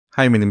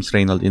Hi, my name is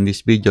Reynold. In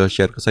this video,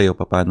 share ko sa iyo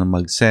paano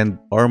mag-send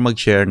or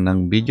mag-share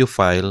ng video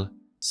file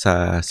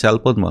sa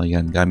cellphone mo.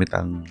 Yan, gamit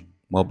ang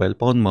mobile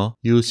phone mo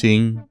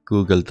using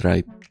Google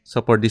Drive.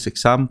 So for this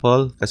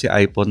example, kasi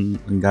iPhone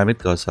ang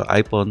gamit ko, so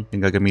iPhone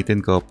yung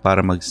gagamitin ko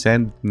para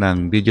mag-send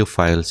ng video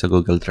file sa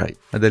Google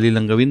Drive. Madali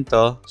lang gawin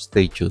to,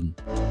 stay tuned.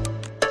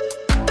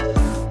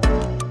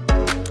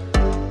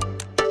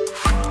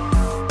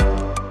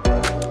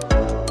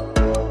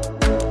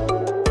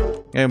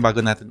 Ngayon,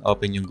 bago natin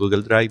open yung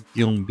Google Drive,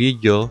 yung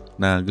video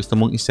na gusto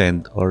mong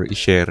i-send or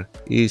i-share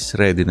is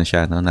ready na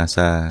siya, no?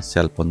 Nasa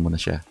cellphone mo na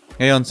siya.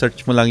 Ngayon,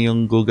 search mo lang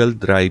yung Google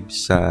Drive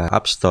sa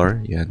App Store.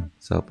 Yan.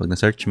 So, pag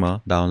na-search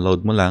mo,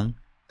 download mo lang,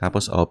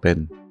 tapos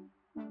open.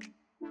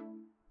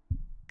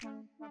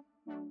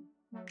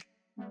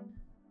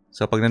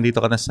 So, pag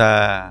nandito ka na sa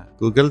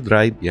Google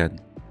Drive, yan,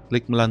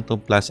 click mo lang itong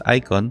plus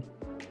icon,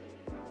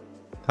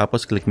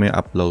 tapos click mo yung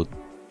upload.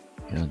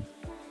 Yan.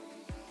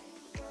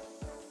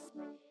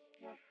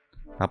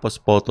 Tapos,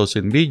 photos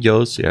and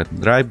videos. Yan.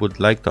 Drive would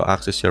like to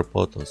access your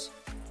photos.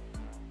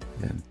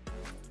 Yan.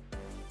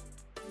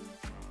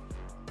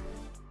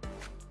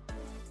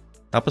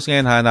 Tapos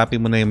ngayon,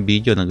 hanapin mo na yung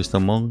video na gusto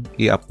mong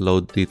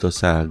i-upload dito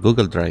sa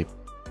Google Drive.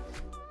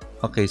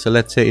 Okay, so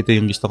let's say ito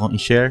yung gusto kong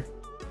i-share.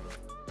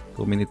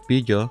 2-minute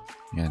video.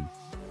 Yan.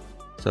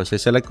 So,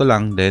 select ko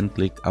lang, then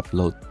click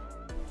upload.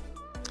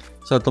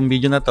 So, itong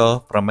video na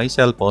to, from my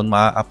cellphone,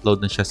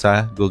 ma-upload na siya sa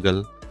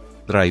Google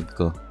Drive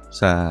ko.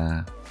 Sa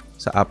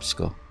apps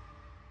ko.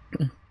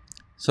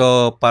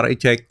 So, para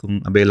i-check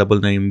kung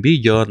available na yung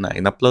video na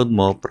in-upload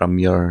mo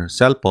from your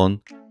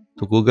cellphone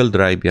to Google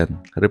Drive, yan.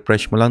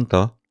 Refresh mo lang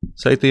to.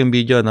 So, ito yung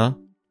video, no?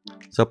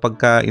 So,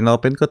 pagka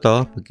in-open ko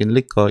to, pag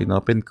in-click ko,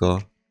 in-open ko,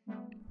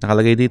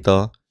 nakalagay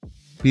dito,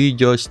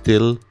 video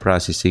still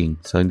processing.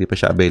 So, hindi pa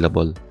siya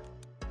available.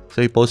 So,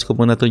 i-post ko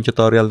muna itong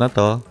tutorial na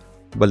to.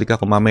 Balik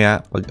ako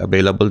mamaya pag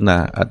available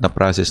na at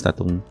na-process na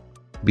itong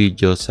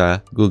video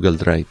sa Google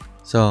Drive.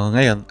 So,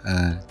 ngayon,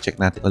 check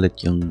natin ulit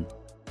yung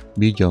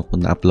video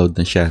kung na-upload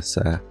na siya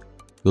sa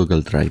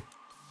Google Drive.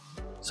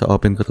 So,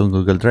 open ko itong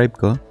Google Drive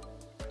ko.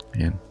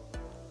 Ayan.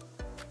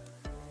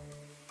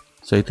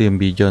 So, ito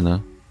yung video, no?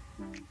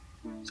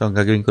 So, ang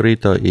gagawin ko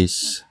rito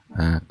is,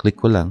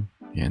 click ko lang.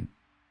 Ayan.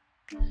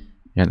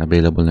 Ayan,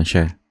 available na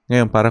siya.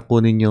 Ngayon, para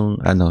kunin yung,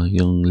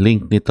 yung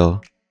link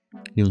nito,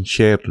 yung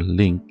share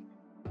link,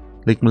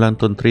 click mo lang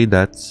itong 3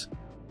 dots.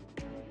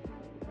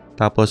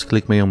 Tapos,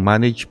 click mo yung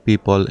Manage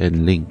People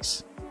and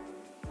Links.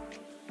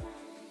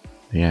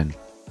 Ayan.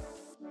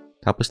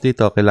 Tapos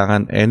dito,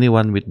 kailangan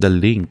anyone with the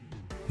link.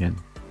 Ayan.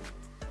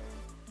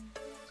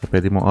 So,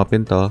 pwede mong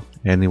open to.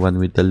 Anyone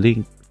with the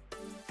link.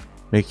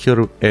 Make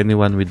sure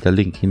anyone with the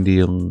link,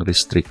 hindi yung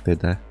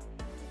restricted, ha.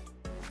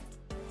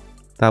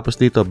 Tapos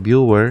dito,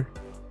 Viewer.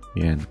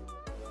 Ayan.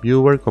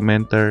 Viewer,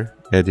 Commenter,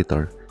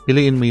 Editor.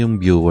 Piliin mo yung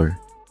Viewer.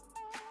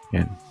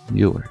 Ayan.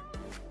 Viewer.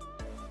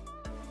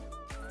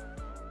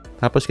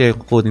 Tapos kaya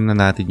kukunin na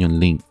natin yung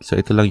link. So,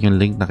 ito lang yung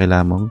link na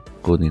kailangan mong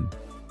kunin.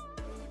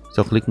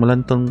 So, click mo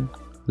lang tong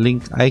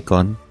link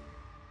icon.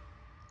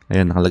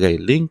 Ayan, nakalagay.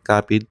 Link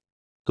copied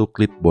to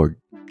clipboard.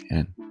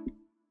 Ayan.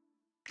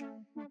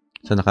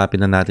 So,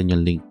 nakopy na natin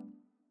yung link.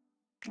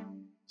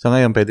 So,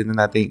 ngayon, pwede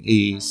na natin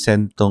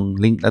i-send tong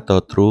link na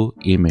to through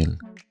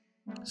email.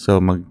 So,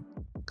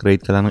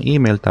 mag-create ka lang ng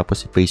email,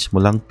 tapos i-paste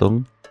mo lang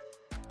tong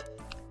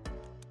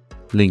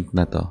link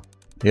na to.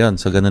 Ayun,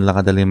 so ganun lang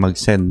kadali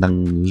mag-send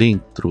ng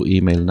link through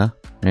email na.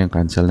 Ngayon,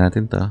 cancel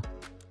natin to.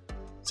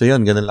 So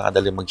yun, ganun lang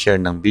kadali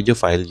mag-share ng video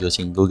file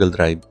using Google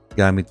Drive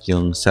gamit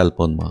yung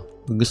cellphone mo.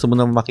 Kung gusto mo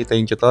na makita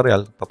yung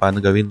tutorial,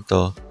 paano gawin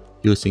to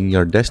using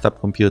your desktop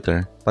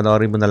computer,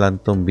 panoorin mo na lang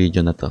tong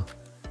video na to.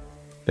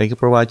 Thank you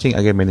for watching.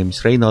 Again, my name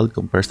is Reynold.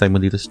 Kung first time mo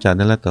dito sa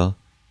channel na to,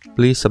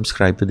 please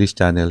subscribe to this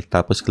channel,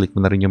 tapos click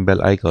mo na rin yung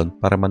bell icon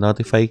para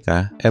ma-notify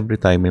ka every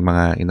time may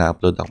mga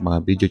ina-upload ako mga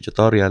video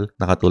tutorial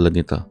na katulad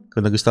nito.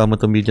 Kung nagustuhan mo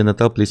itong video na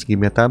to, please give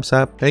me a thumbs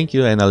up. Thank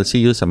you and I'll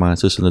see you sa mga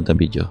susunod na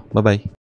video. Bye-bye!